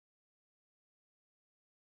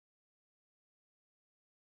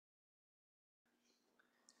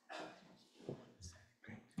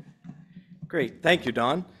Great, thank you,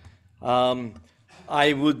 Don. Um,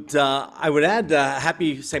 I would add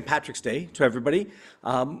Happy St. Patrick's Day to everybody.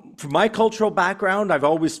 From my cultural background, I've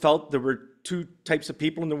always felt there were two types of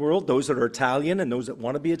people in the world: those that are Italian and those that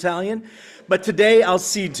want to be Italian. But today I'll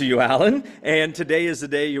cede to you, Alan. And today is the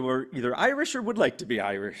day you were either Irish or would like to be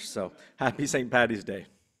Irish. So happy St. Patty's Day.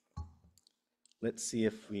 Let's see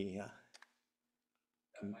if we.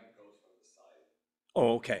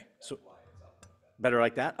 Oh, okay. So better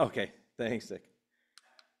like that. Okay. Thanks, Dick.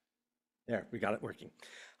 There, we got it working.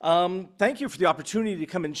 Thank you for the opportunity to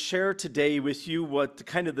come and share today with you what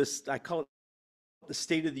kind of this, I call it the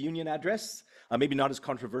State of the Union address. Maybe not as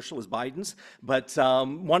controversial as Biden's, but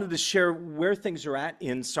wanted to share where things are at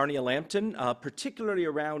in Sarnia Lambton, particularly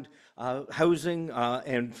around housing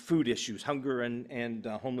and food issues, hunger and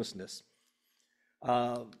homelessness.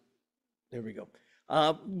 There we go.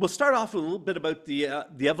 We'll start off with a little bit about the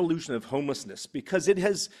evolution of homelessness, because it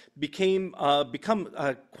has become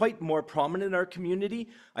quite more prominent in our community.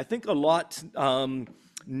 I think a lot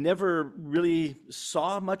never really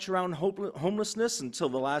saw much around homelessness until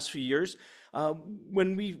the last few years.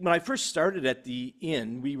 When I first started at the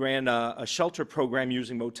inn, we ran a shelter program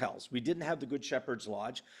using motels. We didn't have the Good Shepherd's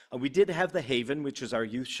Lodge. We did have the Haven, which is our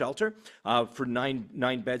youth shelter, for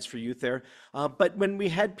nine beds for youth there. But when we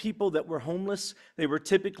had people that were homeless, they were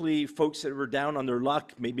typically folks that were down on their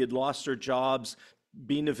luck, maybe had lost their jobs,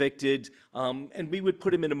 being evicted, and we would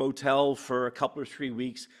put them in a motel for a couple or 3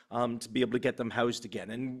 weeks to be able to get them housed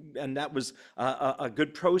again. And that was a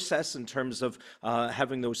good process in terms of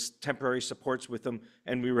having those temporary supports with them,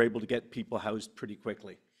 and we were able to get people housed pretty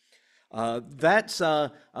quickly.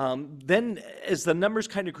 Then as the numbers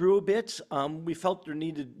kind of grew a bit, we felt there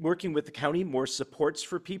needed, working with the county, more supports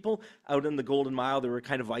for people out in the Golden Mile. They were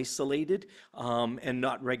kind of isolated and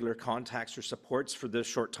not regular contacts or supports for the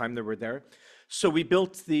short time they were there. So we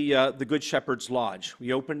built the Good Shepherd's Lodge.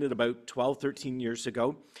 We opened it about 12, 13 years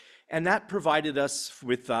ago, and that provided us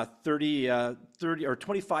with 30 or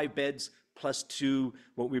 25 beds plus 2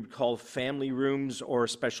 what we would call family rooms or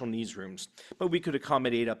special needs rooms. But we could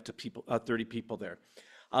accommodate up to 30 people there.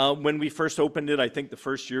 When we first opened it, I think the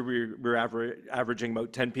first year we were averaging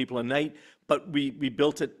about 10 people a night, but we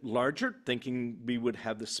built it larger, thinking we would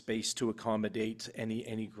have the space to accommodate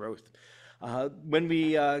any growth. What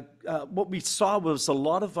we saw was a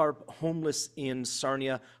lot of our homeless in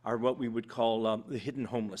Sarnia are what we would call the hidden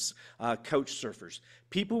homeless, couch surfers.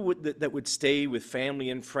 People that would stay with family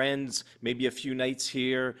and friends, maybe a few nights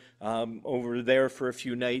here, over there for a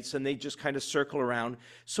few nights, and they just kind of circle around.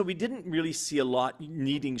 So we didn't really see a lot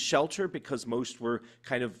needing shelter, because most were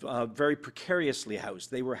kind of very precariously housed.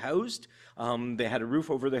 They were housed, they had a roof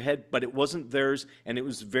over their head, but it wasn't theirs, and it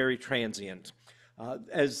was very transient.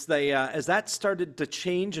 As that started to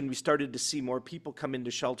change and we started to see more people come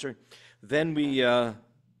into shelter, then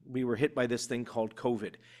we were hit by this thing called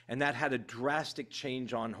COVID, and that had a drastic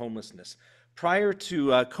change on homelessness. Prior to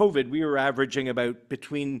COVID, we were averaging about,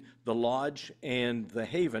 between the lodge and the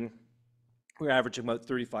Haven, we were averaging about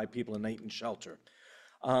 35 people a night in shelter.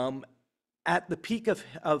 At the peak of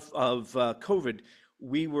COVID,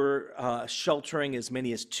 we were sheltering as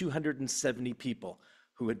many as 270 people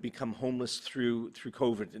who had become homeless through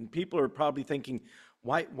COVID. And people are probably thinking,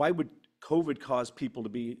 why would COVID cause people to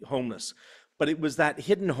be homeless? But it was that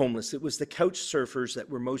hidden homeless. It was the couch surfers that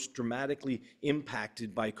were most dramatically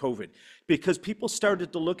impacted by COVID, because people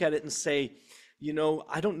started to look at it and say, you know,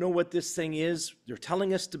 I don't know what this thing is. They're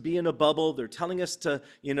telling us to be in a bubble. They're telling us to,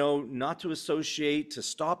 you know, not to associate, to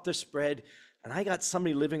stop the spread. And I got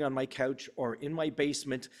somebody living on my couch or in my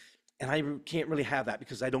basement, and I can't really have that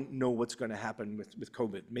because I don't know what's going to happen with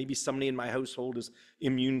COVID. Maybe somebody in my household is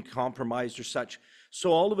immune compromised or such.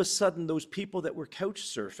 So all of a sudden, those people that were couch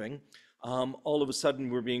surfing, all of a sudden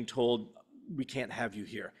were being told, we can't have you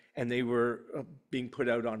here. And they were being put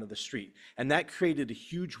out onto the street. And that created a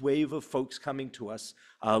huge wave of folks coming to us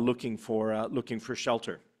looking for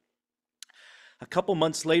shelter. A couple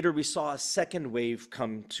months later, we saw a second wave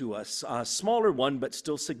come to us, a smaller one, but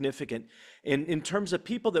still significant. In terms of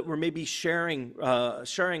people that were maybe sharing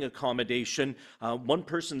accommodation, one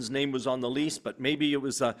person's name was on the lease, but maybe it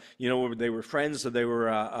was, they were friends or they were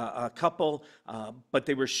a couple, but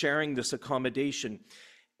they were sharing this accommodation.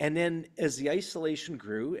 And then as the isolation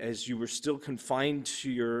grew, as you were still confined to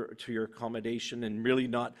your accommodation and really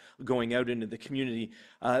not going out into the community,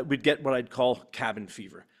 we'd get what I'd call cabin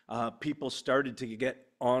fever. People started to get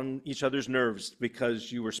on each other's nerves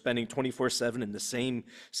because you were spending 24/7 in the same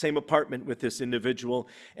apartment with this individual,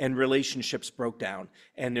 and relationships broke down.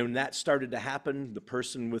 And when that started to happen, the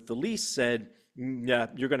person with the lease said, Yeah,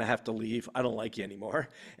 you're going to have to leave. I don't like you anymore.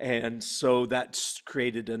 And so that's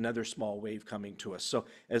created another small wave coming to us. So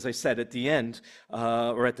as I said, at the end,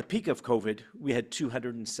 or at the peak of COVID, we had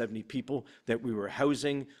 270 people that we were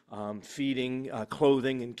housing, feeding,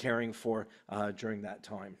 clothing, and caring for during that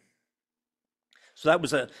time. So that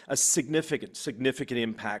was a significant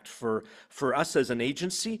impact for us as an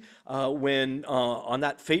agency when on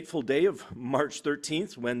that fateful day of March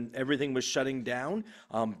 13th, when everything was shutting down,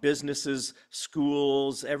 businesses,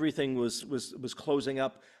 schools, everything was closing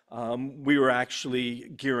up. We were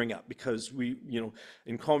actually gearing up because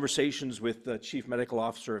in conversations with the Chief Medical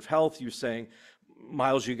Officer of Health, you saying,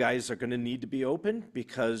 Myles, you guys are going to need to be open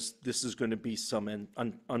because this is going to be some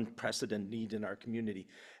unprecedented need in our community.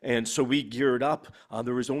 And so we geared up.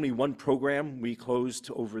 There was only one program we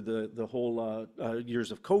closed over the whole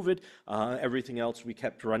years of COVID. Everything else we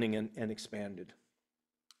kept running and expanded.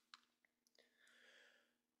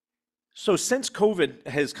 So since COVID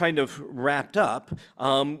has kind of wrapped up,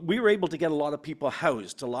 we were able to get a lot of people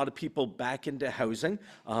housed, a lot of people back into housing,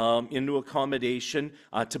 into accommodation,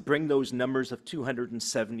 to bring those numbers of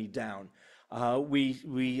 270 down.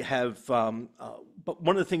 We have, but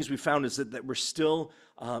one of the things we found is that we're still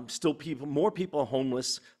more people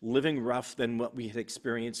homeless, living rough than what we had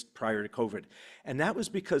experienced prior to COVID. And that was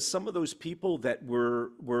because some of those people that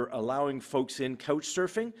were allowing folks in couch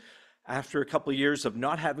surfing, after a couple of years of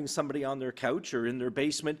not having somebody on their couch or in their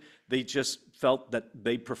basement, they just felt that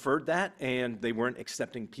they preferred that and they weren't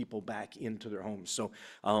accepting people back into their homes. So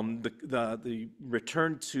the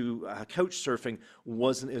return to couch surfing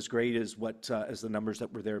wasn't as great as as the numbers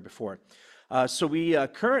that were there before. So we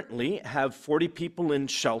currently have 40 people in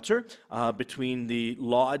shelter between the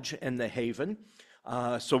lodge and the Haven.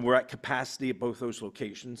 So we're at capacity at both those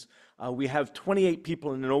locations. We have 28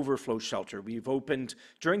 people in an overflow shelter. We've opened,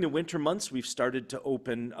 during the winter months, we've started to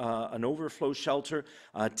open an overflow shelter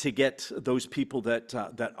to get those people that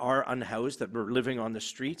are unhoused, that were living on the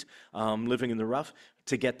street, living in the rough,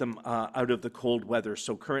 to get them out of the cold weather.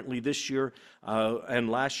 So currently this year and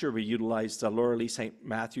last year, we utilized Laura Lee St.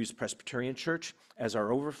 Matthew's Presbyterian Church as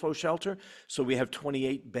our overflow shelter. So we have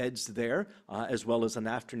 28 beds there, as well as an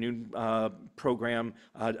afternoon program,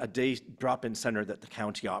 a day drop-in center that the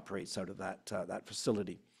county operates out of that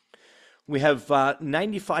facility. We have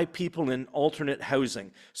 95 people in alternate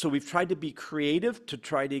housing. So we've tried to be creative to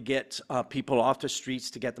try to get people off the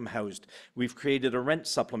streets to get them housed. We've created a rent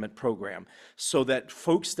supplement program so that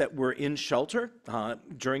folks that were in shelter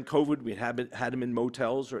during COVID, we had them in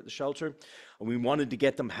motels or at the shelter. We wanted to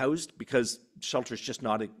get them housed because shelter's just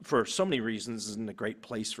not, for so many reasons, isn't a great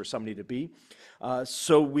place for somebody to be.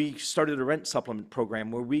 So we started a rent supplement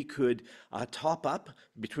program where we could top up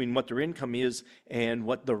between what their income is and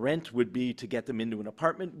what the rent would be to get them into an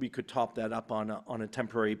apartment. We could top that up on a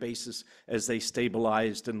temporary basis as they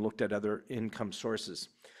stabilized and looked at other income sources.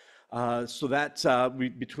 So that's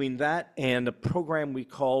between that and a program we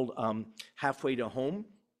called Halfway to Home,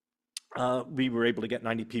 we were able to get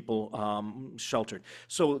 90 people sheltered.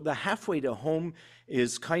 So the Halfway to Home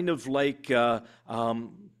is kind of like,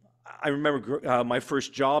 I remember my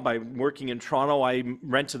first job, I'm working in Toronto, I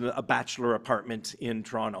rented a bachelor apartment in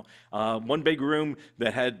Toronto. One big room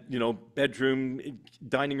that had, bedroom,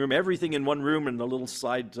 dining room, everything in one room and a little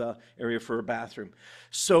side area for a bathroom.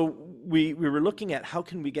 So we were looking at how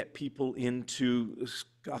can we get people into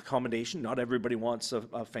accommodation. Not everybody wants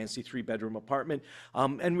a fancy 3-bedroom apartment.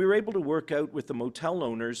 And we were able to work out with the motel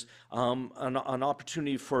owners an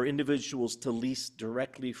opportunity for individuals to lease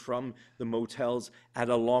directly from the motels at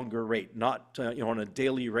a longer rate, not on a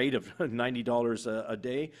daily rate of $90 a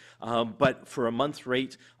day, but for a month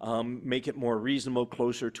rate, make it more reasonable,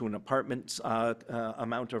 closer to an apartment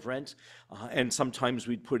amount of rent. And sometimes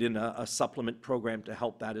we'd put in a supplement program to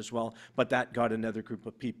help that as well. But that got another group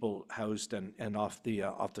of people housed and off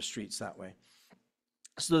the streets that way.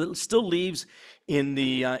 So it still leaves in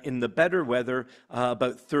the better weather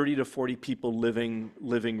about 30 to 40 people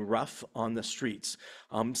living rough on the streets.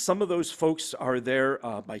 Some of those folks are there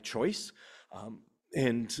by choice.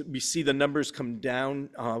 And we see the numbers come down,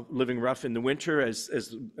 living rough in the winter. As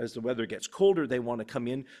the weather gets colder, they want to come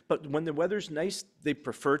in. But when the weather's nice, they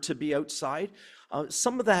prefer to be outside.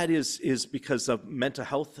 Some of that is because of mental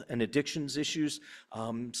health and addictions issues.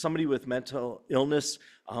 Somebody with mental illness,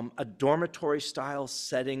 a dormitory style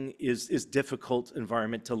setting is difficult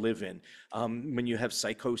environment to live in. When you have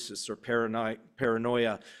psychosis or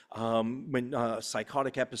paranoia, when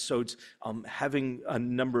psychotic episodes, having a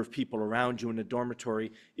number of people around you in a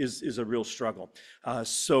dormitory is a real struggle.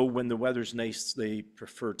 So when the weather's nice, they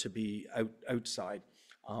prefer to be outside.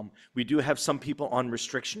 We do have some people on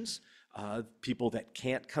restrictions. people that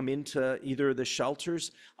can't come into either of the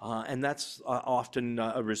shelters, and that's often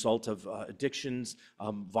a result of addictions,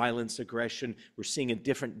 violence, aggression. We're seeing a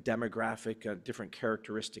different demographic, a different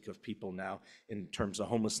characteristic of people now in terms of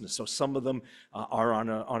homelessness. So some of them are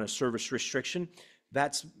on a service restriction.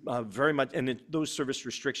 That's very much, and those service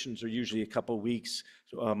restrictions are usually a couple of weeks,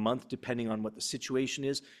 a month, depending on what the situation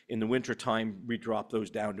is. In the wintertime, we drop those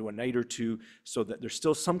down to a night or two so that there's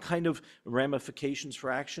still some kind of ramifications for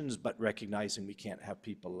actions, but recognizing we can't have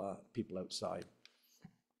people outside.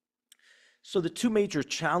 So the two major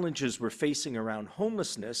challenges we're facing around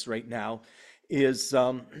homelessness right now is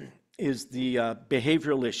the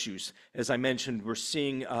behavioral issues. As I mentioned, we're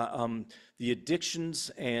seeing the addictions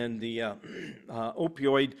and the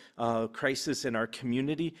opioid crisis in our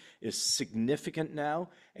community is significant now,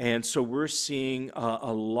 and so we're seeing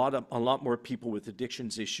a lot more people with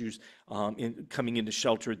addictions issues coming into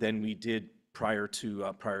shelter than we did prior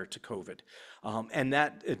to COVID. And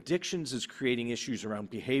that addictions is creating issues around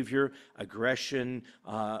behavior, aggression,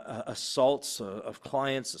 assaults of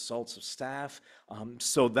clients, assaults of staff.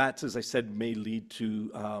 So that, as I said, may lead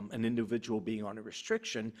to an individual being on a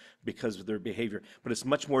restriction because of their behavior. But it's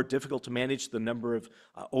much more difficult to manage. The number of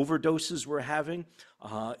overdoses we're having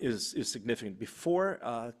is significant. Before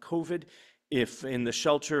COVID, if in the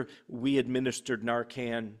shelter we administered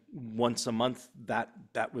Narcan once a month, that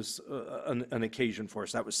was an occasion for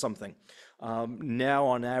us. That was something. Now,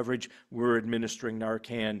 on average, we're administering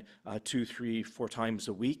Narcan 2, 3, 4 times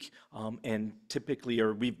a week, and typically,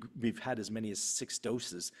 we've had as many as 6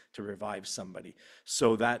 doses to revive somebody.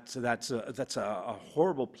 So that's a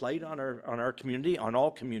horrible plight on our community, on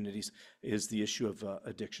all communities, is the issue of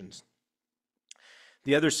addictions.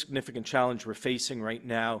 The other significant challenge we're facing right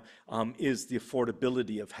now is the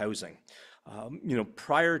affordability of housing.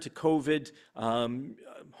 Prior to COVID,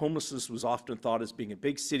 homelessness was often thought as being a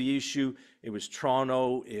big city issue. It was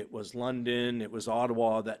Toronto, it was London, it was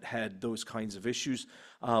Ottawa that had those kinds of issues,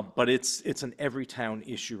 but it's an every town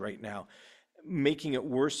issue right now. Making it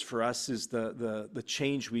worse for us is the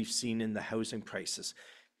change we've seen in the housing prices.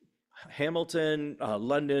 Hamilton,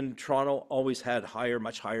 London, Toronto always had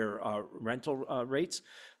much higher rental rates.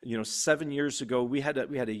 7 years ago, we had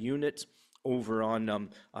a unit over on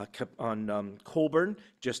Colborne,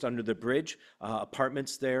 just under the bridge,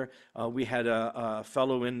 apartments there. We had a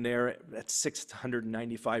fellow in there at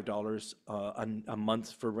 $695 a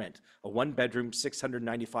month for rent. A 1-bedroom,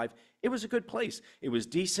 $695. It was a good place. It was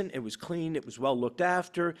decent. It was clean. It was well looked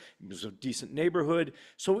after. It was a decent neighborhood.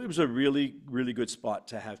 So it was a really, really good spot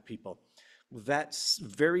to have people. That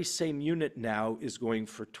very same unit now is going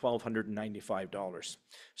for $1,295.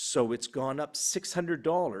 So it's gone up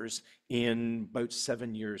 $600 in about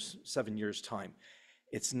 7 years time.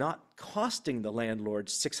 It's not costing the landlord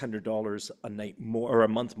 $600 a night more or a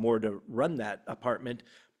month more to run that apartment,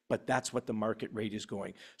 but that's what the market rate is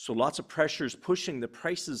going. So lots of pressures pushing the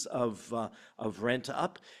prices of rent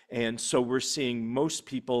up, and so we're seeing most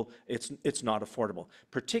people, it's not affordable,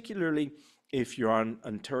 particularly if you're on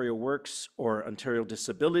Ontario Works or Ontario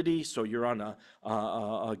Disability, so you're on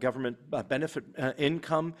a government benefit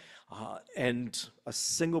income, and a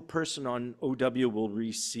single person on OW will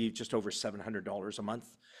receive just over $700 a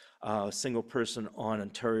month. A single person on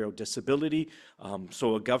Ontario Disability,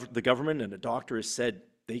 so the government and a doctor has said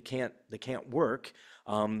they can't work.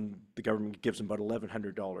 The government gives them about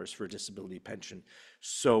 $1,100 for a disability pension.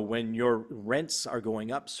 So when your rents are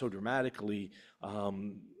going up so dramatically,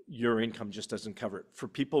 your income just doesn't cover it. For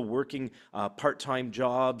people working part-time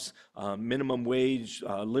jobs, minimum wage,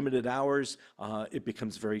 limited hours, it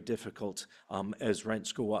becomes very difficult as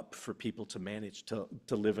rents go up for people to manage to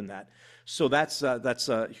live in that. So that's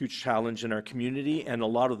a huge challenge in our community, and a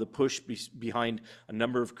lot of the push behind a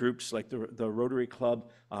number of groups like the Rotary Club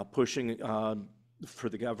pushing for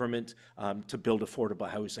the government to build affordable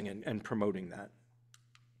housing and promoting that.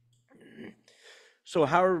 So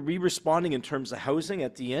how are we responding in terms of housing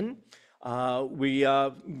at the inn? We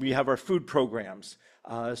have our food programs.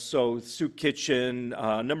 So soup kitchen,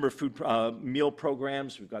 a number of food meal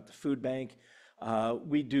programs. We've got the food bank.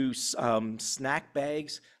 We do snack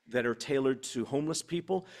bags that are tailored to homeless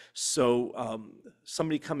people. So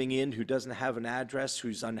somebody coming in who doesn't have an address,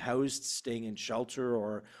 who's unhoused, staying in shelter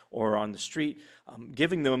or on the street,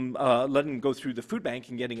 giving them, letting them go through the food bank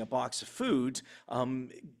and getting a box of food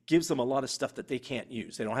gives them a lot of stuff that they can't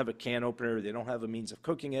use. They don't have a can opener, they don't have a means of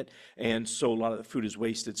cooking it, and so a lot of the food is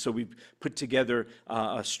wasted. So we've put together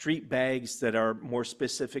street bags that are more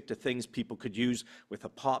specific to things people could use with a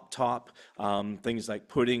pop top, things like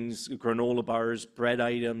puddings, granola bars, bread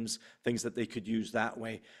items, things that they could use that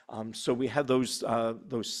way. So we have those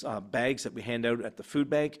bags that we hand out at the food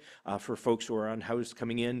bank for folks who are unhoused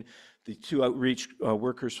coming in. The 2 outreach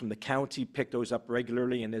workers from the county pick those up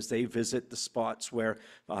regularly, and as they visit the spots where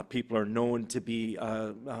people are known to be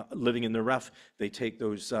living in the rough, they take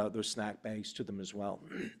those snack bags to them as well.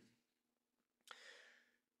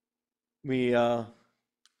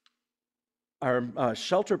 Our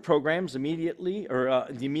shelter programs immediately, or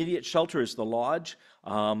the immediate shelter is the lodge,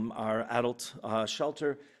 our adult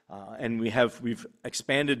shelter, and we've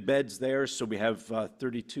expanded beds there, so we have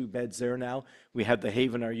 32 beds there now. We have the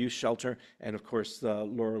Haven, our youth shelter, and of course the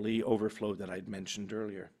Laura Lee overflow that I'd mentioned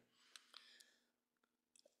earlier.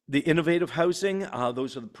 The innovative housing,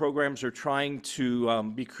 those are the programs are trying to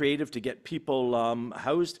be creative to get people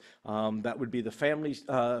housed. That would be the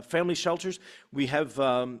family shelters. We have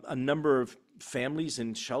a number of families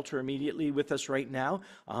in shelter immediately with us right now,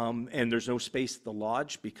 and there's no space at the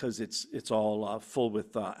lodge because it's all full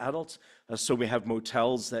with adults. So we have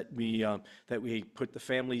motels that we put the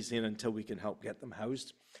families in until we can help get them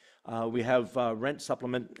housed. We have rent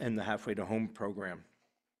supplement and the halfway to home program.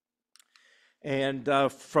 And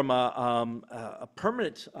from a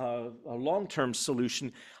permanent, a long-term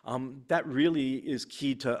solution, that really is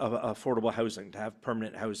key to affordable housing, to have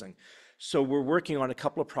permanent housing. So we're working on a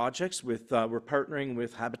couple of projects with, we're partnering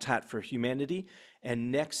with Habitat for Humanity,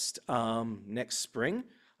 and next spring,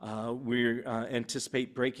 we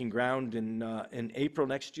anticipate breaking ground in April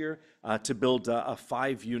next year to build a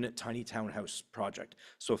 5-unit tiny townhouse project.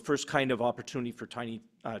 So first kind of opportunity for tiny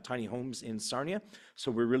homes in Sarnia.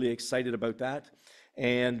 So we're really excited about that.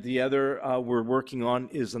 And the other we're working on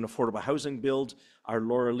is an affordable housing build. Our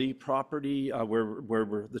Laura Lee property, where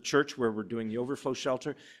we're the church where we're doing the overflow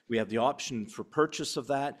shelter, we have the option for purchase of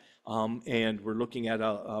that, and we're looking at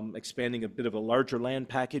expanding a bit of a larger land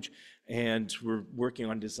package, and we're working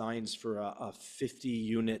on designs for a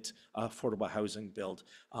 50-unit affordable housing build.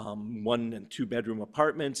 1 and 2 bedroom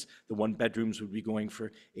apartments. The 1 bedrooms would be going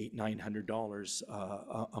for $800-900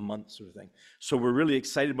 a month, sort of thing. So we're really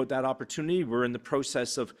excited about that opportunity. We're in the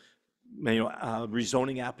process of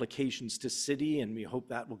rezoning applications to city, and we hope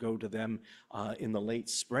that will go to them in the late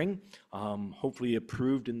spring, hopefully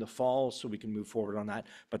approved in the fall so we can move forward on that.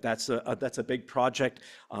 But that's a big project.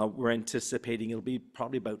 We're anticipating it'll be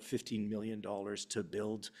probably about $15 million to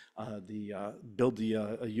build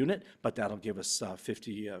the unit, but that'll give us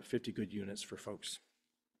 50 good units for folks.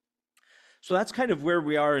 So that's kind of where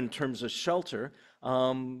we are in terms of shelter.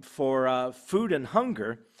 For food and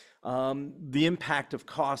hunger, the impact of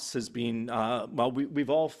costs has been, well, we've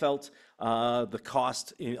all felt the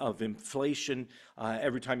cost of inflation.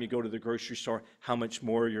 Every time you go to the grocery store, how much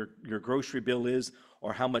more your grocery bill is,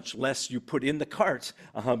 or how much less you put in the cart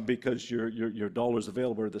because your dollars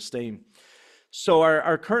available are the same. So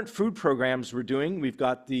our current food programs we're doing, we've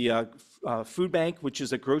got the food bank, which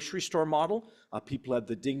is a grocery store model. People have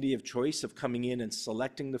the dignity of choice of coming in and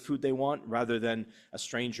selecting the food they want rather than a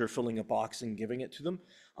stranger filling a box and giving it to them.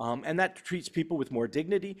 And that treats people with more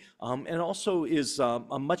dignity, and also is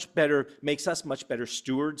makes us much better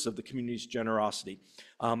stewards of the community's generosity.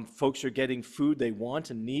 Folks are getting food they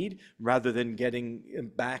want and need rather than getting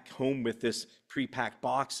back home with this pre-packed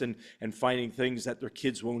box and finding things that their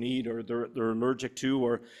kids won't eat or they're allergic to,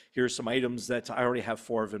 or here's some items that I already have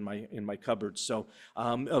 4 of in my cupboard. So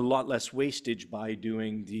a lot less wastage by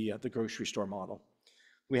doing the grocery store model.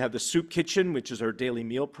 We have the soup kitchen, which is our daily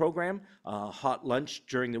meal program, hot lunch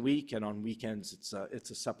during the week, and on weekends it's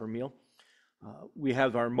a supper meal. We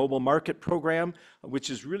have our mobile market program, which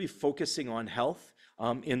is really focusing on health.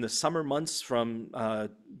 In the summer months from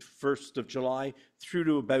 1st of July through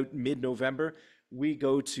to about mid-November, we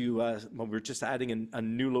go to, well, we're just adding a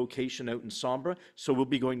new location out in Sombra, so we'll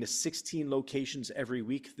be going to 16 locations every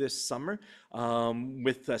week this summer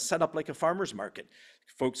with set up like a farmer's market.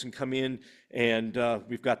 Folks can come in and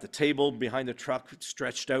we've got the table behind the truck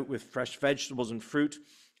stretched out with fresh vegetables and fruit,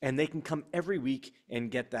 and they can come every week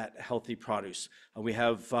and get that healthy produce. We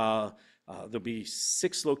have, there'll be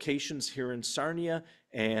 6 locations here in Sarnia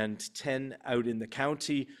and 10 out in the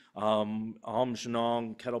county,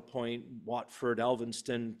 Almgenong, Kettle Point, Watford,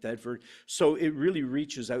 Elvinston, Thedford. So it really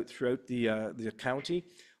reaches out throughout the county.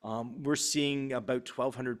 We're seeing about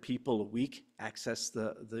 1,200 people a week access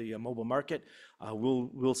the mobile market. We'll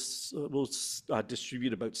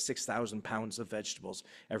distribute about 6,000 pounds of vegetables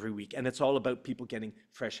every week, and it's all about people getting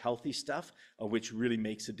fresh, healthy stuff, which really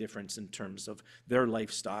makes a difference in terms of their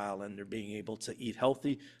lifestyle and their being able to eat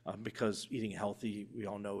healthy, because eating healthy, we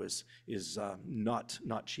all know, is not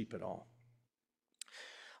cheap at all.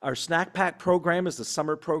 Our snack pack program is the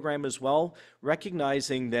summer program as well,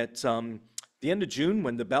 recognizing that The end of June,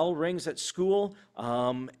 when the bell rings at school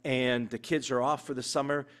and the kids are off for the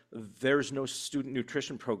summer, there's no student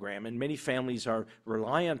nutrition program. And many families are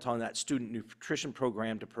reliant on that student nutrition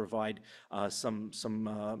program to provide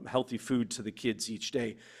some healthy food to the kids each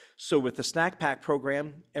day. So with the snack pack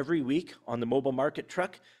program, every week on the mobile market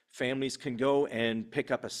truck, families can go and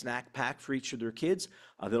pick up a snack pack for each of their kids.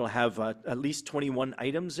 That'll have at least 21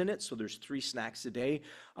 items in it, so there's 3 snacks a day.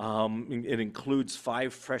 It includes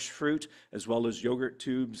 5 fresh fruit, as well as yogurt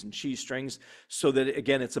tubes and cheese strings, so that,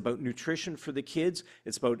 again, it's about nutrition for the kids.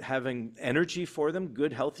 It's about having energy for them,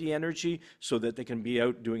 good, healthy energy, so that they can be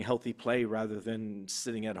out doing healthy play rather than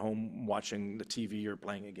sitting at home watching the TV or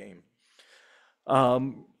playing a game.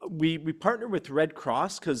 We partner with Red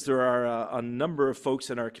Cross because there are a number of folks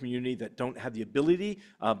in our community that don't have the ability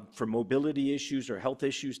for mobility issues or health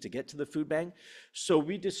issues to get to the food bank. So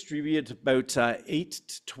we distribute about 8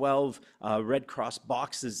 to 12 Red Cross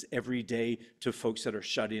boxes every day to folks that are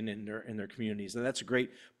shut in their communities. And that's a great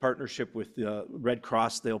partnership with Red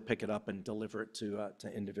Cross. They'll pick it up and deliver it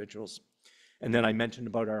to individuals. And then I mentioned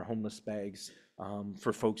about our homeless bags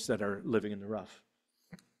for folks that are living in the rough.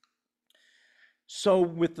 So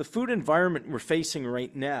with the food environment we're facing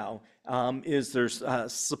right now, there's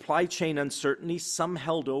supply chain uncertainty, some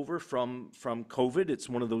held over from COVID. It's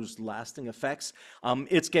one of those lasting effects.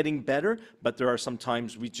 It's getting better, but there are some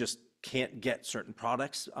times we just can't get certain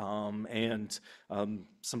products, and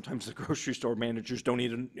sometimes the grocery store managers don't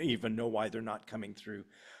even know why they're not coming through.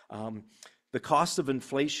 The cost of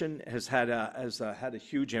inflation has had a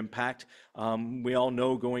huge impact. We all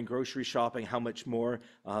know going grocery shopping how much more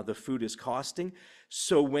the food is costing.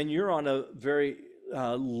 So when you're on a very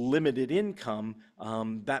limited income,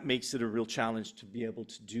 that makes it a real challenge to be able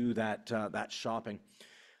to do that shopping.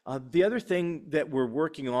 The other thing that we're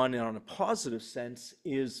working on a positive sense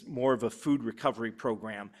is more of a food recovery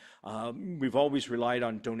program. We've always relied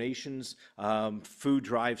on donations, food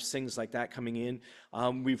drives, things like that coming in.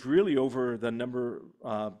 We've really, over the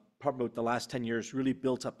probably the last 10 years, really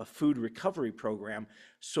built up a food recovery program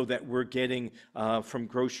so that we're getting from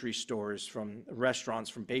grocery stores, from restaurants,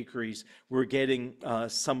 from bakeries, we're getting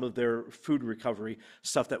some of their food recovery,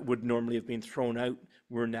 stuff that would normally have been thrown out,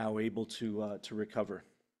 we're now able to recover.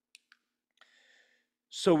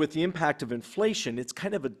 So with the impact of inflation, it's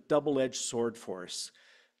kind of a double-edged sword for us.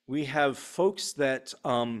 We have folks that,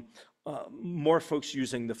 more folks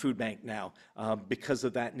using the food bank now because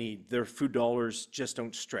of that need. Their food dollars just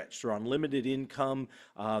don't stretch. They're on limited income,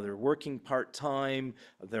 they're working part-time,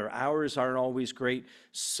 their hours aren't always great,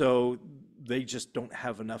 so they just don't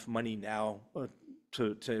have enough money now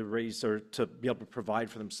to raise or to be able to provide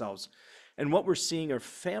for themselves. And what we're seeing are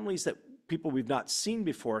families that people we've not seen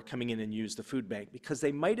before coming in and use the food bank because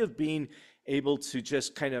they might have been able to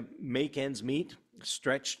just kind of make ends meet,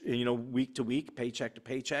 stretch, week to week, paycheck to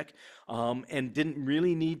paycheck, and didn't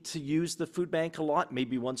really need to use the food bank a lot,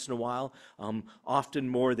 maybe once in a while. Often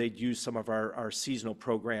more, they'd use some of our seasonal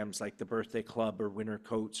programs like the birthday club or winter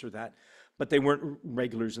coats or that, but they weren't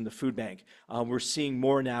regulars in the food bank. We're seeing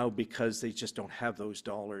more now because they just don't have those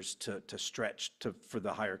dollars to stretch for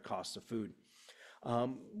the higher cost of food.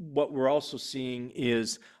 What we're also seeing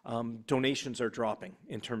is donations are dropping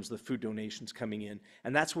in terms of the food donations coming in.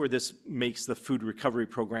 And that's where this makes the food recovery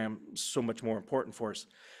program so much more important for us.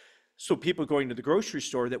 So people going to the grocery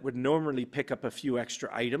store that would normally pick up a few extra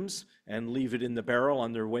items and leave it in the barrel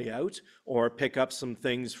on their way out, or pick up some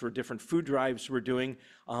things for different food drives we're doing,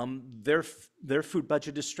 their food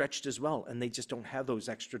budget is stretched as well, and they just don't have those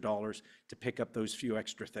extra dollars to pick up those few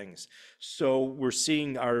extra things. So we're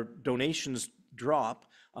seeing our donations drop,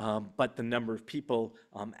 but the number of people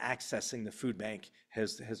accessing the food bank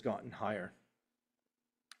has gotten higher.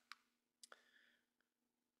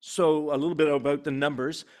 So a little bit about the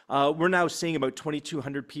numbers. We're now seeing about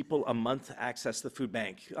 2,200 people a month access the food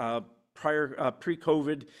bank.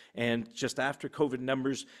 Pre-COVID and just after COVID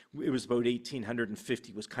numbers, it was about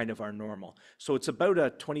 1,850 was kind of our normal. So it's about a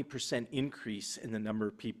 20% increase in the number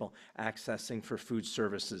of people accessing for food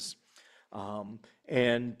services.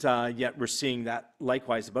 Yet we're seeing that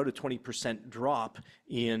likewise about a 20% drop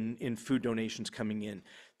in food donations coming in.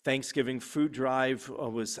 Thanksgiving food drive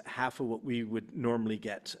was half of what we would normally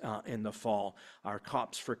get in the fall. Our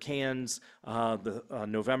Cops for Cans, the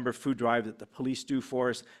November food drive that the police do for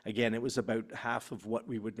us, again, it was about half of what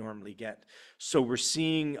we would normally get. So we're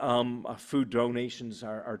seeing food donations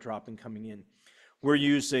are dropping coming in. We're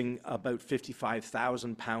using about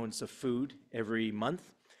 55,000 pounds of food every month.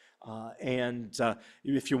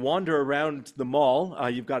 If you wander around the mall,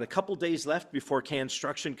 you've got a couple days left before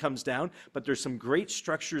construction comes down, but there's some great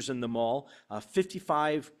structures in the mall, 50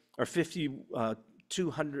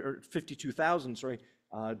 52,000, sorry,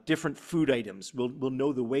 different food items. We'll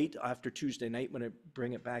know the weight after Tuesday night when I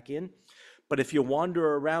bring it back in. But if you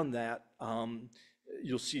wander around that,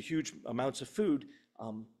 you'll see huge amounts of food.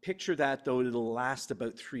 Picture that, though, it'll last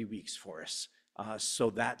about 3 weeks for us. So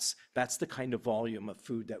that's the kind of volume of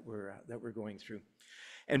food that we're going through.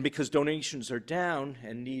 And because donations are down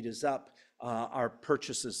and need is up, our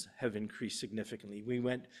purchases have increased significantly. We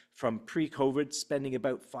went from pre-COVID spending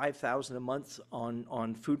about $5,000 a month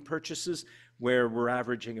on food purchases, where we're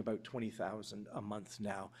averaging about $20,000 a month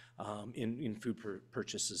now in food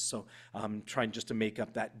purchases. So I'm trying just to make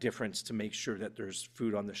up that difference to make sure that there's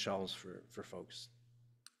food on the shelves for folks.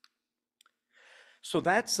 So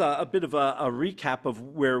that's a bit of a recap of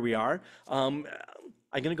where we are.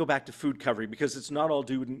 I'm going to go back to food recovery because it's not all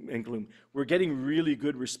doom and gloom. We're getting really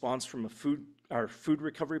good response from our food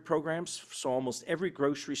recovery programs. So almost every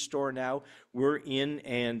grocery store now, we're in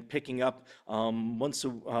and picking up once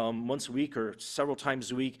a week or several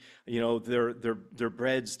times a week. You know, their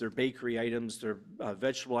breads, their bakery items, their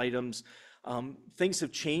vegetable items. Things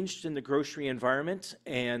have changed in the grocery environment,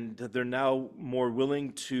 and they're now more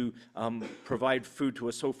willing to provide food to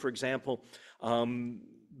us. So, for example,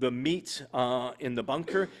 the meat in the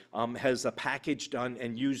bunker has a package done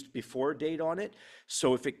and used before date on it.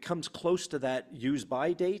 So if it comes close to that use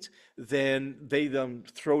by date, then they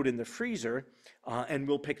throw it in the freezer and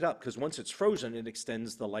we'll pick it up, because once it's frozen, it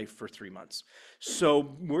extends the life for 3 months.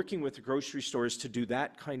 So working with the grocery stores to do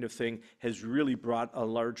that kind of thing has really brought a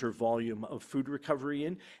larger volume of food recovery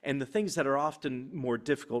in. And the things that are often more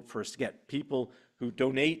difficult for us to get, people who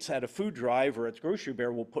donate at a food drive or at the grocery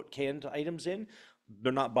bear will put canned items in.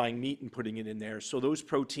 They're not buying meat and putting it in there. So those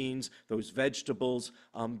proteins, those vegetables,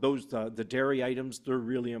 the dairy items, they're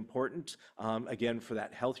really important, again, for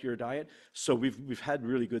that healthier diet. So we've had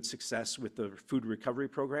really good success with the food recovery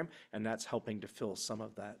program, and that's helping to fill some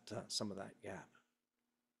of that gap.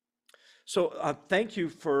 So thank you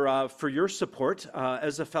for your support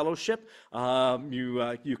as a fellowship.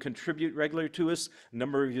 You contribute regularly to us. A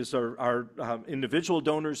number of you are individual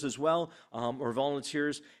donors as well, or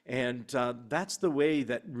volunteers, and that's the way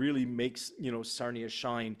that really makes Sarnia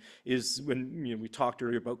shine. Is when we talked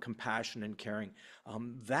earlier about compassion and caring.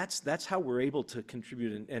 That's how we're able to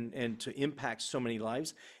contribute and to impact so many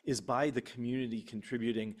lives, is by the community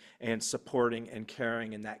contributing and supporting and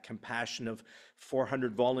caring, and that compassion of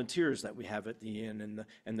 400 volunteers that we have at the inn,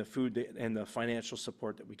 and the food and the financial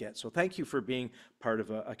support that we get. So thank you for being part of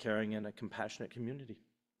a caring and a compassionate community.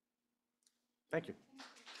 Thank you.